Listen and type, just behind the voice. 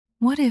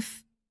What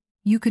if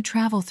you could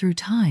travel through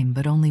time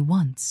but only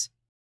once?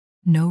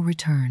 No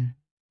return,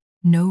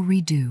 no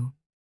redo,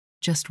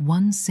 just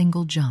one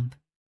single jump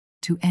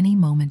to any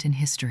moment in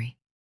history.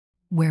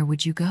 Where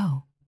would you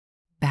go?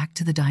 Back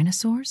to the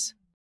dinosaurs?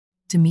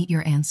 To meet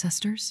your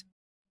ancestors?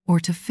 Or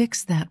to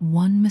fix that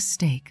one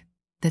mistake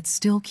that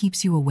still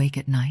keeps you awake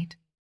at night?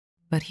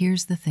 But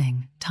here's the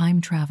thing, time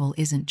travel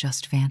isn't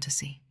just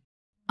fantasy.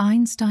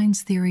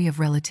 Einstein's theory of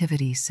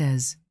relativity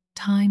says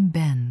time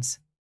bends.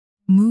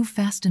 Move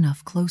fast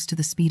enough close to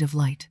the speed of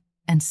light,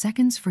 and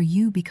seconds for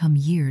you become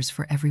years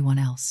for everyone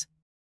else.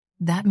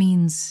 That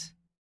means,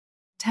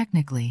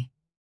 technically,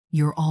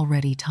 you're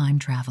already time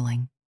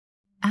traveling.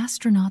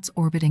 Astronauts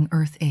orbiting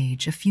Earth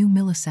age a few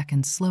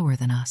milliseconds slower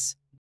than us.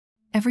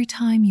 Every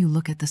time you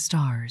look at the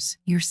stars,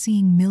 you're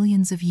seeing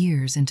millions of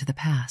years into the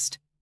past.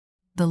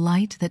 The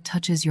light that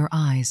touches your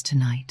eyes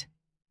tonight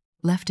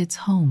left its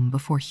home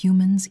before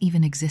humans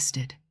even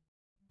existed.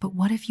 But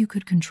what if you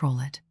could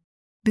control it?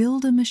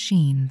 Build a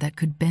machine that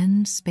could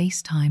bend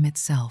space-time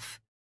itself.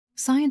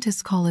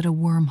 Scientists call it a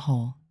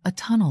wormhole, a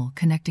tunnel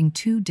connecting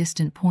two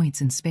distant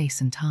points in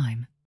space and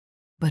time.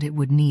 But it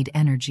would need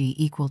energy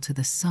equal to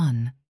the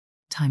sun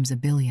times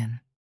 1,000,000,000.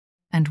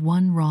 And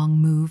one wrong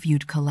move,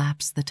 you'd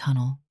collapse the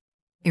tunnel,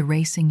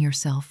 erasing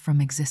yourself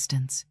from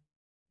existence.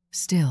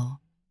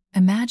 Still,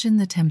 imagine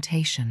the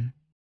temptation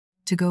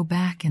to go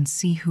back and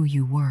see who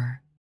you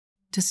were,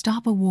 to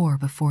stop a war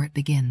before it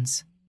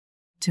begins,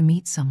 to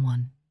meet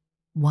someone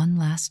one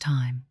last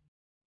time.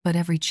 But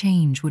every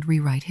change would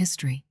rewrite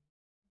history.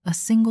 A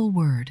single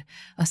word,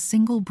 a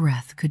single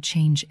breath could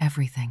change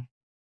everything.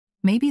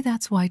 Maybe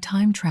that's why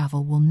time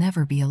travel will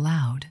never be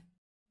allowed.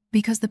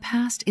 Because the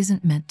past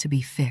isn't meant to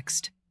be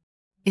fixed.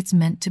 It's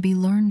meant to be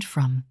learned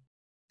from.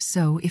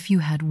 So if you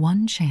had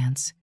one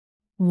chance,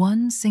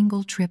 one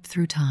single trip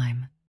through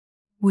time,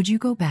 would you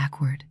go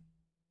backward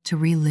to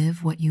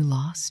relive what you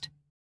lost?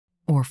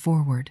 Or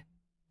forward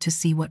to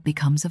see what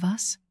becomes of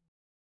us?